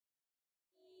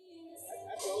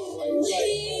All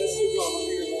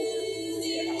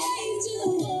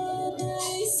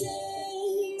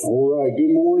right,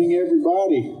 good morning,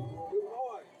 everybody.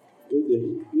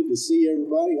 Good to see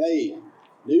everybody. Hey,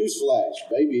 newsflash,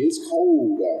 baby, it's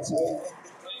cold outside.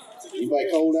 Anybody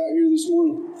cold out here this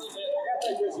morning?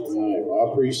 All right, well,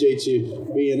 I appreciate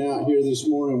you being out here this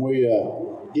morning. We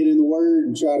get in the Word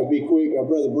and try to be quick. Our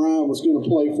brother Brian was going to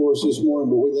play for us this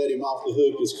morning, but we let him off the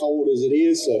hook as cold as it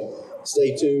is, so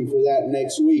stay tuned for that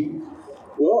next week.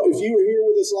 Well, if you were here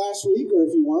with us last week, or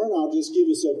if you weren't, I'll just give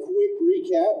us a quick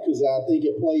recap because I think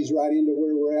it plays right into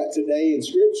where we're at today in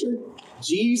Scripture.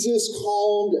 Jesus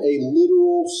calmed a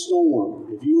literal storm.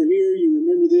 If you were here, you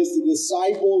remember this. The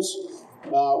disciples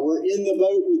were in the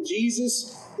boat with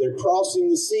Jesus. They're crossing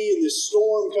the sea, and this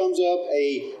storm comes up,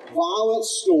 a violent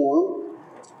storm.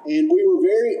 And we were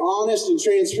very honest and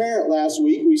transparent last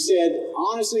week. We said,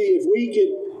 honestly, if we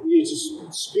could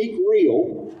just speak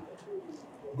real,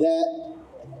 that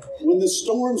when the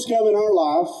storms come in our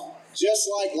life, just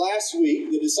like last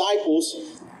week, the disciples,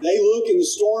 they look and the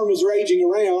storm is raging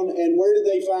around, and where did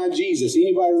they find Jesus?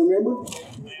 Anybody remember?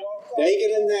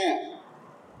 Taking a nap.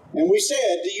 And we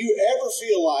said, do you ever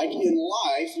feel like in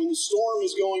life, when the storm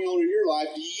is going on in your life,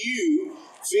 do you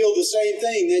feel the same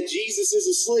thing, that Jesus is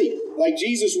asleep? Like,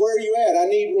 Jesus, where are you at? I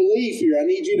need relief here. I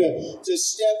need you to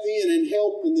step in and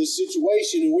help in this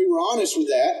situation. And we were honest with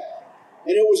that.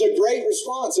 And it was a great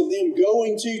response of them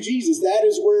going to Jesus. That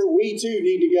is where we too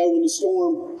need to go when the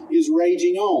storm is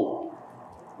raging on.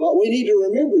 But we need to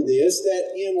remember this,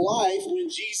 that in life, when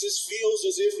Jesus feels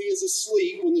as if he is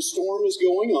asleep, when the storm is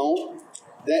going on,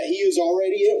 that he is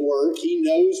already at work. He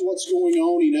knows what's going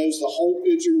on. He knows the whole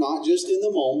picture, not just in the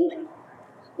moment.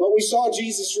 But we saw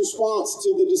Jesus' response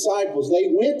to the disciples. They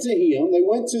went to him. They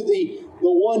went to the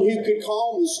one who could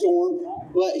calm the storm.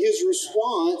 But his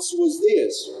response was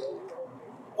this: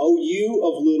 "O you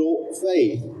of little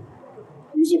faith."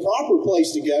 It was a proper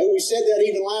place to go. We said that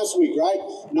even last week, right?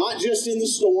 Not just in the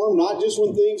storm, not just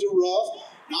when things are rough,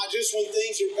 not just when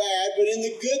things are bad, but in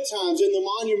the good times, in the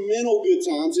monumental good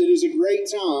times, it is a great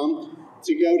time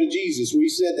to go to Jesus. We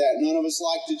said that. None of us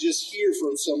like to just hear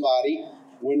from somebody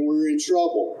when we're in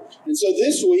trouble. And so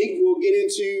this week, we'll get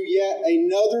into yet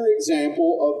another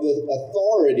example of the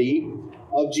authority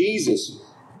of Jesus.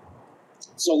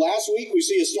 So last week, we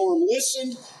see a storm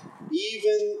listened,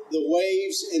 even the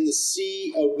waves and the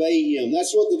sea obey him.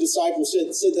 That's what the disciples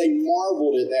said they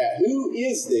marveled at that. Who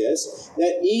is this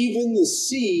that even the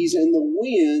seas and the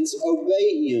winds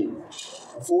obey him?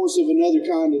 A force of another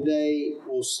kind today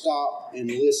will stop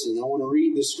and listen. I want to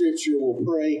read the scripture. We'll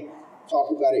pray,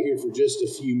 talk about it here for just a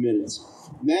few minutes.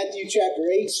 Matthew chapter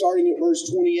 8, starting at verse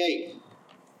 28.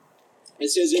 It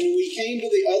says, "And we came to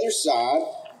the other side,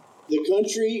 the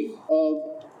country of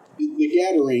the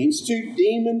Gadarenes, two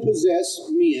demon-possessed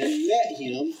men met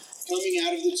him coming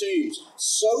out of the tombs,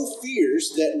 so fierce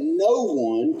that no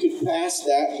one could pass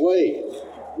that way.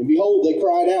 And behold, they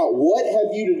cried out, 'What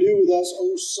have you to do with us,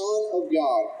 O Son of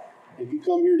God? Have you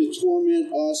come here to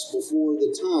torment us before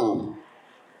the time?'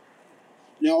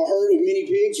 Now a herd of many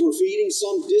pigs were feeding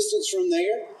some distance from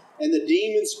there, and the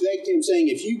demons begged him, saying,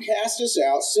 'If you cast us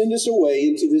out, send us away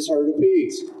into this herd of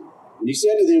pigs.' And he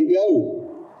said to them, 'Go.'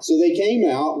 So they came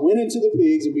out, went into the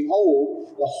pigs, and behold,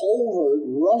 the whole herd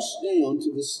rushed down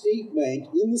to the steep bank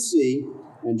in the sea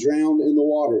and drowned in the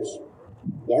waters.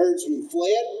 The herdsmen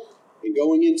fled, and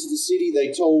going into the city,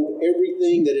 they told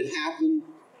everything that had happened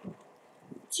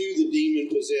to the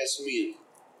demon-possessed men.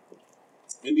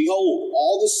 And behold,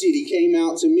 all the city came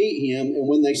out to meet him, and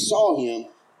when they saw him,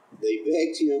 they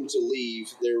begged him to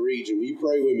leave their region." Will you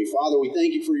pray with me? Father, we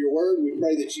thank you for your word. We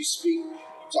pray that you speak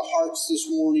to hearts this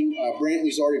morning.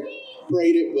 Brantley's already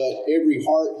prayed it, but every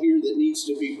heart here that needs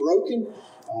to be broken,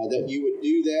 that you would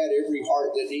do that. Every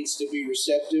heart that needs to be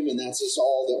receptive, and that's us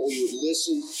all, that we would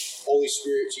listen, Holy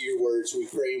Spirit, to your words. We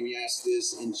pray and we ask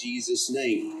this in Jesus'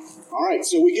 name. All right,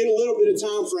 so we get a little bit of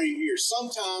time frame here.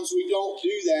 Sometimes we don't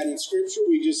do that in Scripture.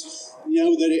 We just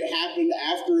know that it happened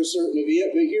after a certain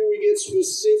event, but here we get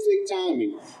specific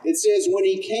timing. It says, when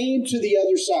he came to the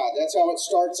other side. That's how it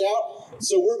starts out.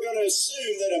 So we're going to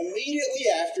assume that immediately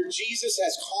after Jesus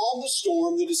has calmed the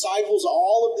storm, the disciples,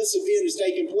 all of this event has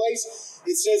taken place.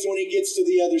 It says when he gets to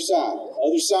the other side.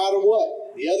 Other side of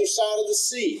what? The other side of the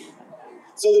sea.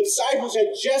 So the disciples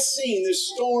had just seen this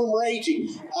storm raging.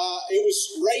 It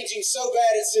was raging so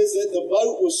bad, it says that the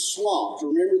boat was swamped.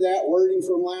 Remember that wording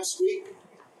from last week?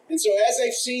 And so as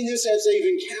they've seen this, as they've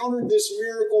encountered this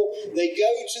miracle, they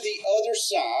go to the other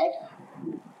side.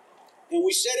 And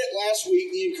we said it last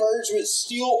week, the encouragement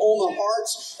still on the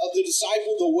hearts of the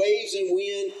disciple. The waves and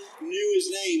wind knew his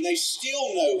name. They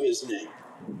still know his name.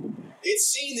 It's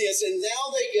seen this, and now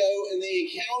they go and they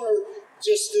encounter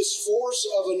just this force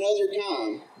of another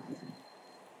kind.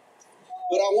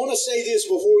 But I want to say this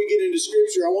before we get into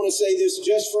Scripture. I want to say this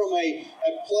just from a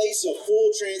place of full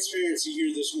transparency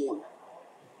here this morning.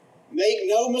 Make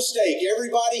no mistake,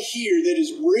 everybody here that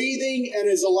is breathing and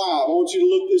is alive, I want you to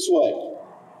look this way.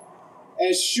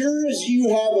 As sure as you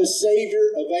have a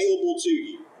Savior available to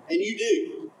you, and you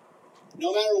do,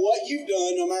 no matter what you've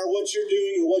done, no matter what you're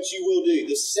doing or what you will do,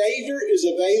 the Savior is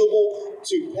available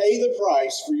to pay the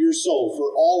price for your soul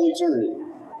for all eternity.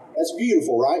 That's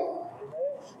beautiful, right?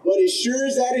 But as sure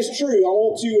as that is true, I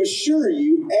want to assure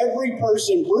you, every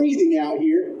person breathing out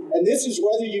here, and this is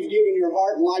whether you've given your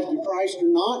heart and life to Christ or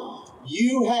not,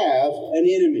 you have an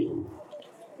enemy.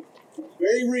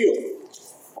 Very real.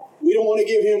 We don't want to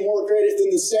give him more credit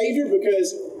than the Savior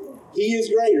because he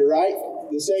is greater, right?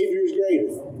 The Savior is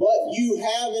greater. But you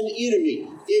have an enemy.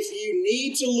 If you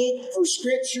need to look for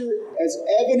Scripture as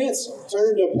evidence,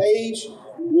 turn to page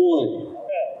 1.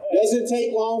 Doesn't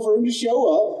take long for him to show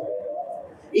up.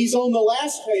 He's on the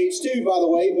last page too, by the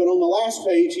way, but on the last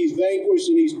page, he's vanquished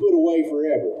and he's put away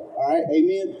forever. All right,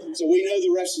 amen? So we know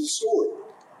the rest of the story.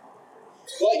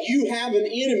 But you have an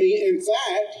enemy. In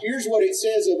fact, here's what it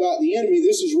says about the enemy.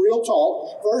 This is real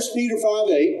talk. 1 Peter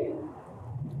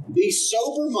 5:8. Be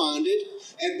sober-minded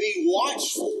and be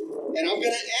watchful. And I'm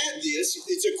going to add this.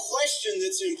 It's a question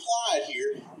that's implied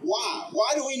here. Why?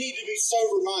 Why do we need to be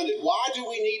sober-minded? Why do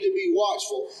we need to be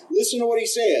watchful? Listen to what he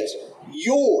says.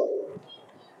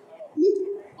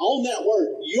 On that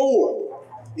word, your.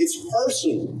 It's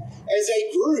personal. As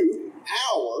a group,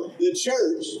 the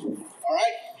church, all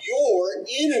right, your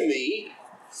enemy,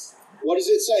 what does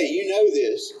it say? You know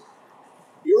this.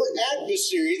 Your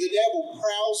adversary, the devil,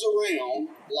 prowls around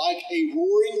like a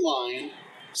roaring lion,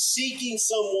 seeking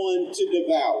someone to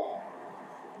devour.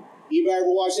 Anybody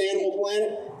ever watched Animal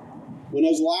Planet? When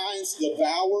those lions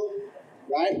devour,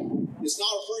 right? It's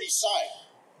not a pretty sight.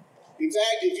 In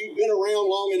fact, if you've been around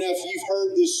long enough, you've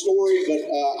heard this story, but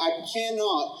I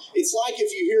cannot. It's like if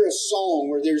you hear a song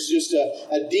where there's just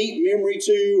a deep memory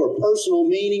to or personal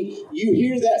meaning. You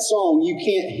hear that song, you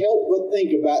can't help but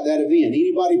think about that event.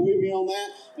 Anybody with me on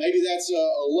that? Maybe that's a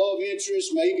love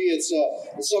interest. Maybe it's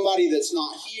somebody that's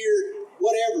not here,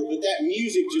 whatever. But that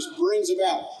music just brings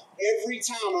about. Every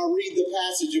time I read the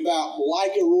passage about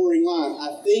like a roaring lion,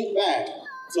 I think back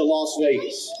to Las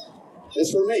Vegas.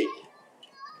 That's for me.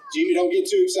 Jimmy, don't get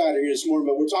too excited here this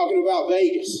morning, but we're talking about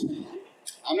Vegas.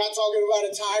 I'm not talking about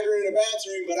a tiger in a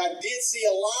bathroom, but I did see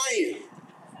a lion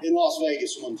in Las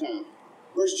Vegas one time.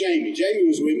 Where's Jamie? Jamie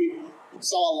was with me.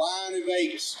 Saw a lion in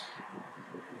Vegas.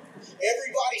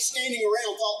 Everybody standing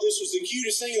around thought this was the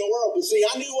cutest thing in the world, but see,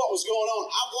 I knew what was going on.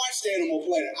 I've watched Animal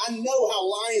Planet. I know how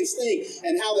lions think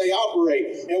and how they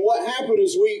operate. And what happened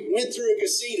is we went through a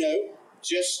casino,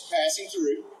 just passing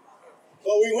through.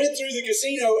 But we went through the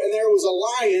casino, and there was a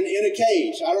lion in a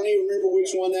cage. I don't even remember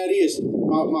which one that is.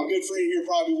 My good friend here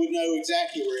probably would know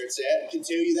exactly where it's at and can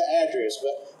tell you the address.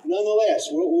 But nonetheless,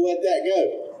 we'll let that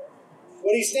go.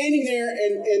 But he's standing there,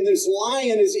 and this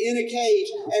lion is in a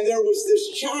cage, and there was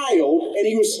this child, and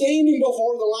he was standing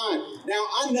before the lion. Now,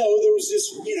 I know there was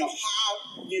this, high,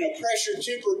 pressure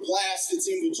tempered glass that's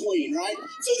in between, right?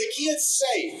 So the kid's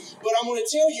safe. But I'm going to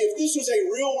tell you, if this was a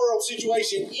real-world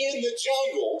situation in the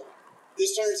jungle,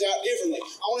 this turns out differently.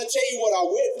 I want to tell you what I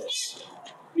witnessed.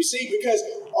 You see, because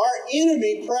our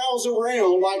enemy prowls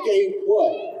around like a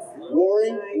what?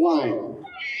 Roaring lion.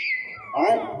 All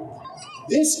right?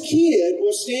 This kid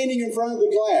was standing in front of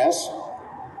the glass,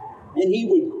 and he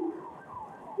would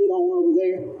get on over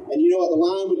there. And you know what the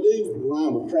lion would do? The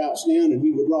lion would crouch down, and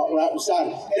he would rock right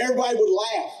beside him. And everybody would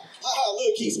laugh.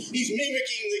 Look, he's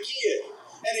mimicking the kid.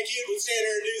 And the kid would stand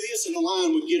there and do this, and the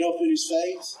lion would get up in his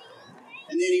face.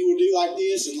 And then he would do like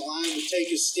this, and the lion would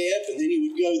take a step, and then he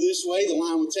would go this way. The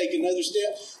lion would take another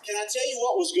step. Can I tell you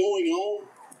what was going on?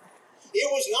 It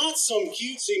was not some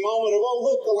cutesy moment of, oh,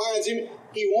 look, the lion's in me.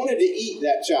 He wanted to eat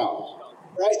that child,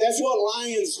 right? That's what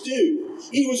lions do.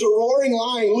 He was a roaring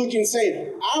lion looking,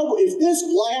 saying, if this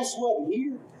glass wasn't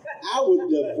here, I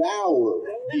would devour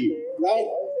you, right?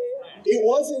 It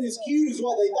wasn't as cute as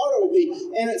what they thought it would be.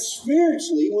 And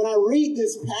spiritually, when I read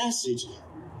this passage,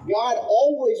 God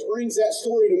always brings that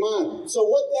story to mind. So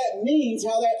what that means,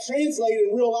 how that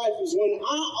translated in real life, is when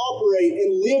I operate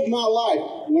and live my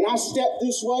life, when I step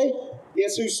this way,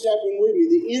 guess who's stepping with me?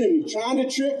 The enemy, trying to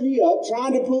trip me up,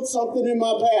 trying to put something in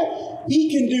my path.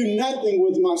 He can do nothing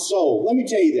with my soul. Let me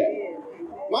tell you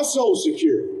that. My soul's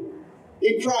secure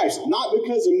in Christ. Not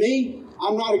because of me.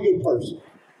 I'm not a good person.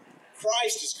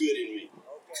 Christ is good in me.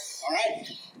 All right?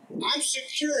 I'm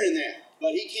secure in that.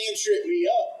 But he can trip me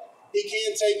up. He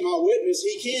can take my witness.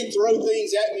 He can throw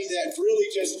things at me that really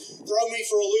just throw me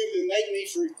for a loop and make me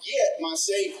forget my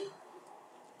Savior.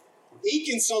 He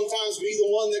can sometimes be the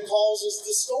one that causes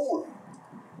the storm,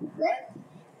 right?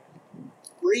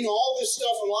 Reading all this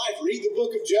stuff in life, read the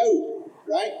book of Job,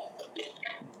 right?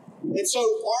 And so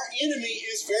our enemy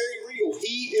is very real.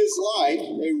 He is like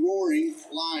a roaring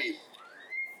lion.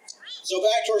 So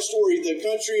back to our story, the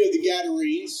country of the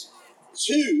Gadarenes.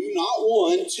 Two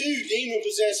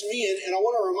demon-possessed men, and I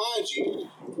want to remind you,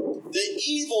 the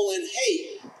evil and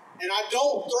hate, and I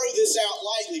don't throw this out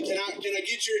lightly. Can I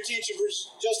get your attention for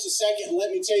just a second and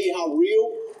let me tell you how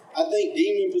real I think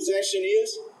demon possession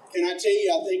is? Can I tell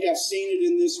you, I think I've seen it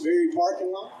in this very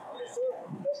parking lot?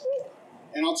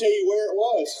 And I'll tell you where it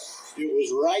was. It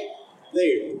was right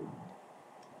there.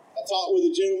 I talked with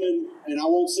a gentleman, and I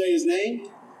won't say his name.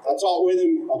 I talked with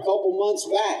him a couple months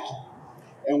back.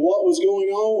 And what was going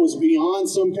on was beyond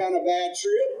some kind of bad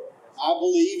trip. I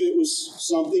believe it was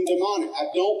something demonic.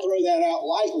 I don't throw that out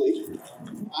lightly.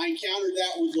 I encountered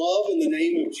that with love in the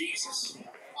name of Jesus.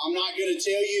 I'm not going to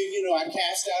tell you, I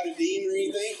cast out a demon or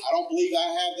anything. I don't believe I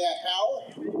have that power.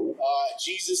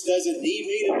 Jesus doesn't need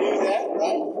me to do that,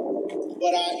 right?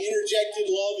 But I interjected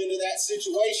love into that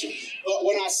situation. But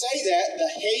when I say that, the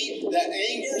hate, the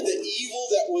anger, the evil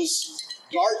that was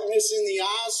darkness in the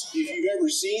eyes, if you've ever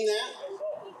seen that,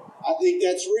 I think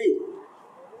that's real.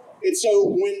 And so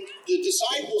when the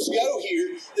disciples go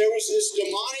here, there was this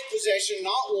demonic possession,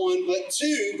 not one, but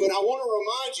two. But I want to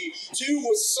remind you, two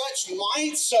with such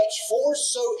might, such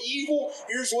force, so evil.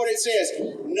 Here's what it says.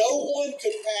 No one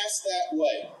could pass that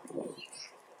way.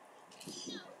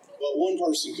 But one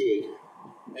person could.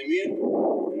 Amen?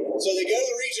 So they go to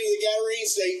the region of the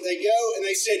Gadarenes. They go and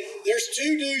they said, there's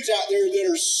two dudes out there that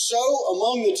are so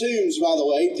among the tombs, by the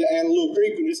way, to add a little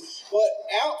creepiness, but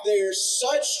out there,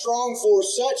 such strong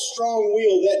force, such strong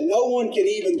will that no one can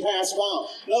even pass by.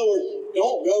 In other words,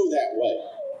 don't go that way,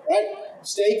 right?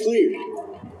 Stay clear.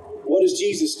 What does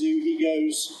Jesus do? He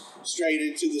goes straight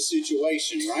into the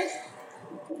situation, right?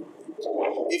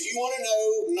 If you want to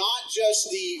know not just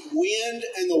the wind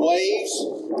and the waves,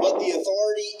 but the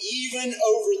authority even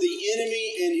over the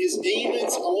enemy and his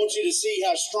demons, I want you to see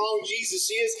how strong Jesus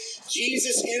is.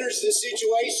 Jesus enters the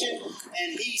situation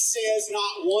and he says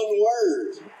not one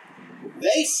word.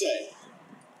 They say,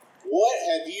 "What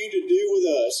have you to do with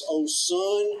us, O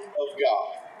Son of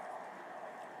God?"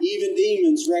 Even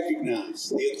demons recognize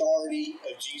the authority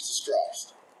of Jesus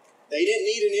Christ. They didn't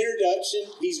need an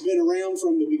introduction. He's been around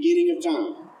from the beginning of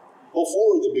time.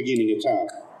 Before the beginning of time.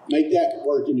 Make that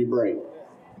work in your brain.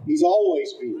 He's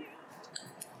always been.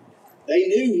 They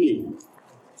knew him.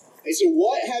 They said,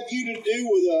 "What have you to do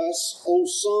with us, O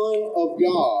Son of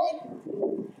God?"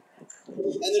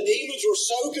 And the demons were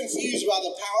so confused by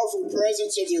the powerful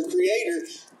presence of their Creator,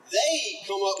 they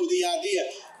come up with the idea,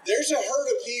 there's a herd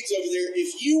of pigs over there.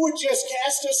 If you would just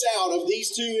cast us out of these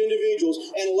two individuals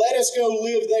and let us go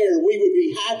live there, we would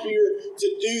be happier to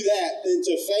do that than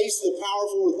to face the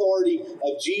powerful authority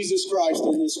of Jesus Christ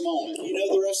in this moment. You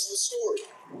know the rest of the story.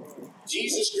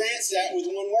 Jesus grants that with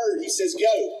one word. He says,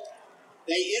 "Go."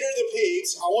 They enter the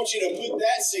pigs. I want you to put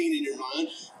that scene in your mind.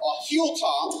 A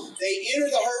hilltop. They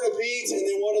enter the herd of pigs, and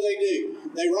then what do?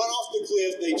 They run off the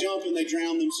cliff, they jump, and they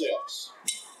drown themselves.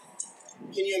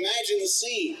 Can you imagine the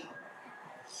scene?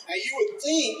 Now, you would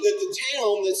think that the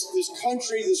town, this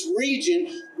country, this region,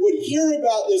 would hear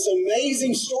about this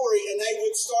amazing story and they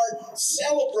would start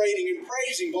celebrating and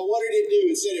praising. But what did it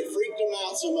do? It said it freaked them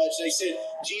out so much. They said,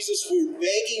 "Jesus, we're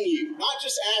begging you," not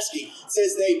just asking. It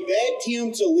says they begged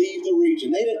him to leave the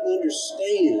region. They didn't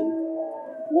understand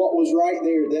what was right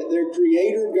there, that their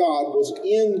Creator God was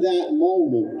in that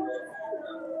moment.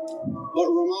 But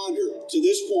reminder, to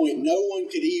this point, no one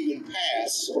could even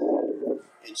pass.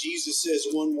 And Jesus says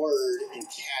one word and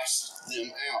casts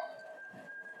them out.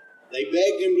 They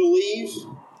begged him to leave.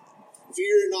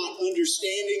 Fear not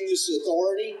understanding this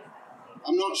authority.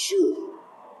 I'm not sure.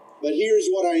 But here's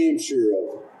what I am sure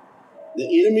of.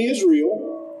 The enemy is real,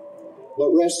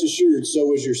 but rest assured,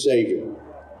 so is your Savior.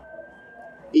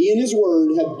 He and his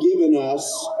word have given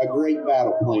us a great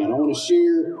battle plan. I want to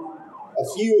share a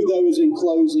few of those in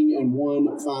closing and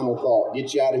one final thought.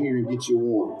 Get you out of here and get you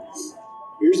warm.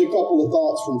 Here's a couple of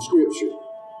thoughts from Scripture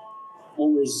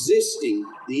on resisting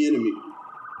the enemy.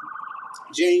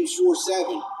 James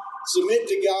 4:7. Submit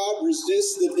to God,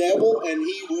 resist the devil, and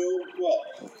he will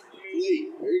what?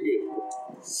 Flee. Very good.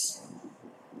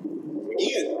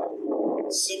 Again,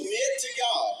 submit to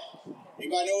God.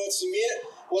 Anybody know what submit?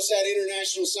 What's that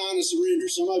international sign of surrender?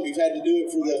 Some of you have had to do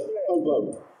it for the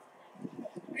hobo.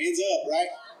 Hands up, right?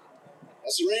 I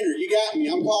surrender. You got me.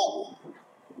 I'm called.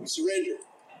 I surrender.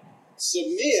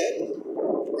 Submit,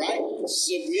 right?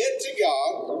 Submit to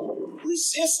God,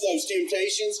 resist those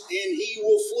temptations, and He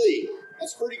will flee.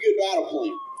 That's a pretty good battle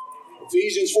plan.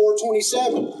 Ephesians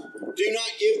 4:27. Do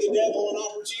not give the devil an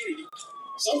opportunity.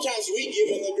 Sometimes we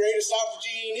give him the greatest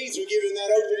opportunity he needs. We give him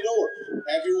that open door.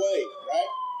 Have your way, right?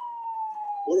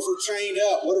 What if we're trained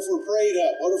up? What if we're prayed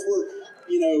up? What if we're,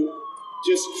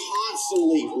 just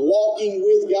constantly walking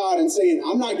with God and saying,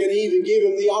 I'm not going to even give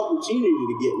him the opportunity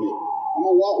to get me. I'm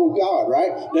going to walk with God,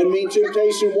 right? Doesn't mean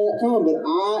temptation won't come, but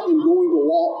I am going to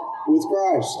walk with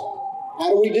Christ. How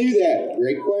do we do that?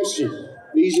 Great question.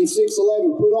 Ephesians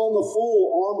 6:11, put on the full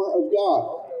armor of God.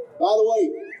 By the way,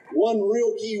 one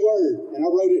real key word, and I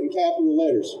wrote it in capital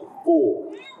letters,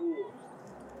 full.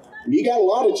 You got a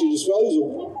lot at your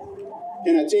disposal.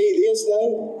 Can I tell you this,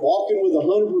 though? Walking with 100%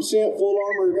 full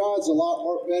armor of God is a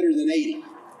lot better than 80.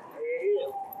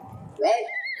 Right?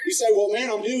 You say, well, man,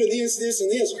 I'm doing this,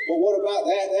 and this. But what about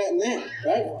that, and that?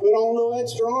 Right? Put on a little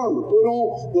extra armor. Put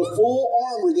on the full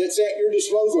armor that's at your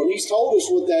disposal. And He's told us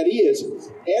what that is.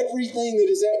 Everything that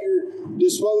is at your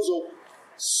disposal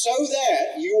so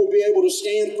that you will be able to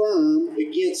stand firm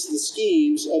against the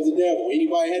schemes of the devil.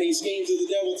 Anybody had any schemes of the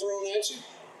devil thrown at you?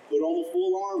 Put on the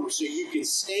full armor so you can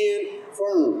stand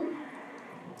firm.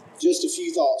 Just a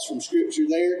few thoughts from Scripture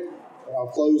there, and I'll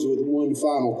close with one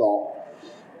final thought.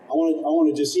 I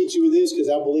want to just hit you with this because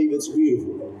I believe it's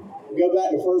beautiful. We go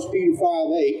back to 1 Peter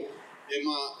 5:8. In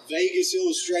my Vegas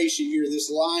illustration here, this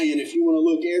lion, if you want to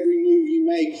look every move you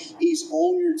make, he's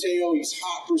on your tail, he's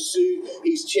hot pursuit,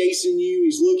 he's chasing you,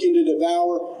 he's looking to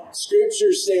devour.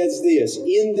 Scripture says this,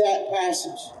 in that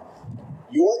passage,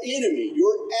 your enemy,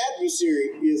 your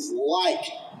adversary is like,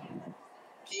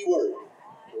 keyword,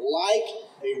 like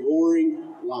a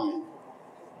roaring lion.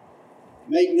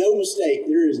 Make no mistake,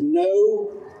 there is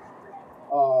no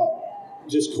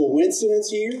just coincidence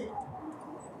here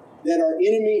that our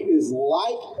enemy is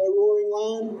like a roaring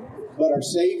lion, but our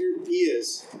Savior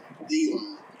is the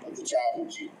Lion of the tribe of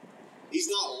Judah. He's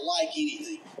not like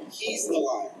anything. He's the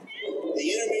Lion.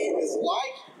 The enemy is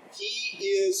like, He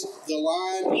is the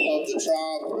Lion of the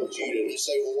tribe of Judah. And you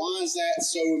say, well, why is that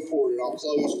so important? I'll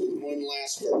close with one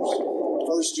last verse.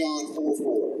 1 John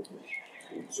 4:4.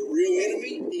 He's a real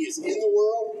enemy. He is in the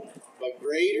world, but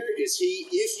greater is He,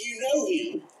 if you know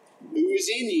Him, who is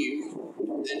in you,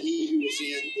 than he who is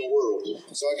in the world.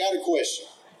 So I got a question.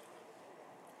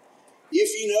 If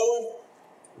you know Him,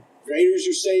 greater is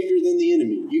your Savior than the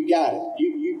enemy. You got it.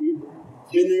 You've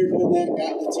been there, done that,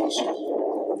 got the t-shirt.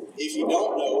 If you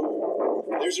don't know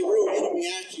Him, there's a real enemy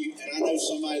after you, and I know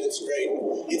somebody that's great.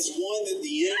 It's one that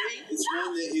the enemy, it's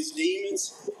one that his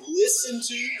demons listen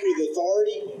to with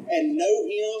authority and know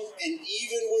Him, and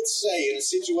even would say in a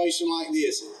situation like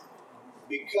this,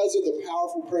 because of the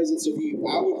powerful presence of you,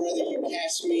 I would rather you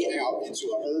cast me out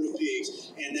into a herd of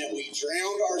pigs and that we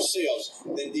drowned ourselves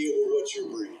than deal with what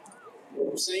you're bringing.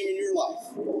 Same in your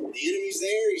life. The enemy's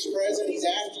there, he's present, he's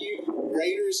after you.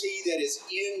 Greater is he that is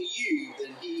in you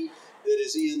than he that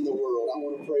is in the world. I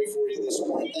want to pray for you this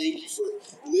morning. Thank you for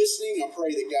listening. I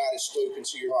pray that God has spoken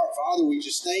to your heart. Father, we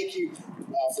just thank you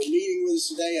for meeting with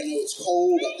us today. I know it's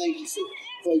cold. I thank you for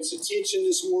folks' attention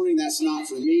this morning. That's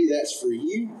not for me, that's for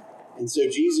you. And so,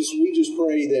 Jesus, we just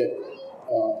pray that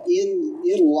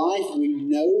in life we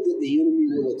know that the enemy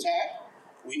will attack.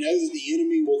 We know that the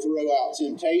enemy will throw out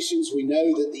temptations. We know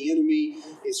that the enemy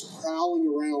is prowling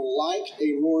around like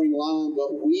a roaring lion,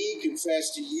 but we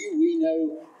confess to you, we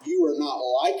know you are not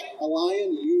like a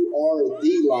lion. You are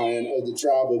the Lion of the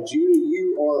tribe of Judah.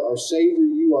 You are our Savior.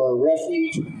 You are our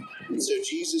refuge. And so,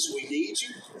 Jesus, we need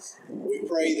you. We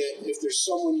pray that if there's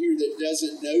someone here that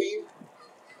doesn't know you,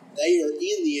 they are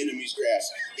in the enemy's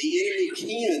grasp. The enemy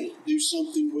can do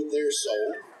something with their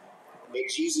soul, but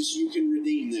Jesus, you can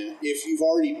redeem that. If you've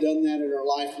already done that in our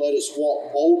life, let us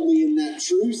walk boldly in that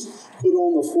truth, put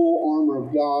on the full armor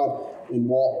of God, and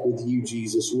walk with you,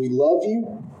 Jesus. We love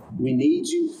you, we need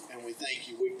you, and we thank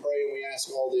you. We pray and we ask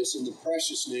all this in the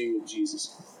precious name of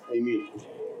Jesus. Amen.